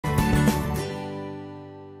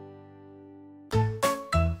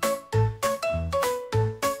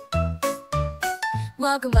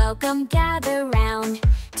Welcome, welcome, gather round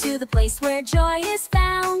to the place where joy is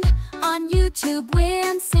found. On YouTube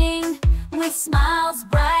we sing with smiles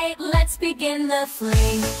bright. Let's begin the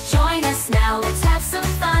fling. Join us now, let's have some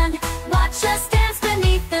fun. Watch us dance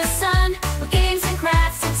beneath the sun with games and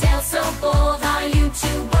crafts and tales so bold. Our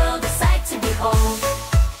YouTube world, a sight to behold.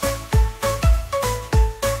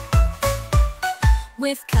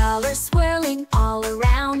 With colors swirling all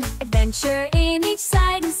around, adventure in each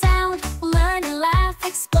sight and sound. Learn and laugh,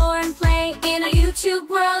 explore and play in a YouTube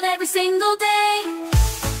world every single day.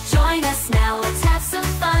 Join us now, let's have some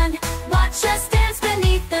fun. Watch us dance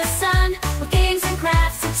beneath the sun with games and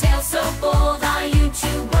crafts and tales so bold. Our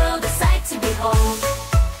YouTube world, a sight to behold.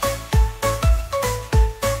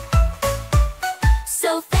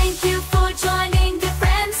 So thank you for joining, good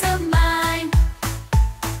friends of mine,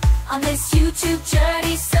 on this YouTube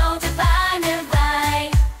journey so divine and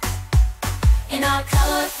right. In our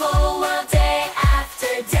colorful world day after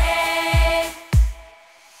day.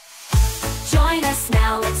 Join us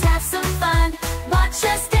now, let's have some fun. Watch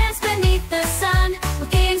us dance beneath the sun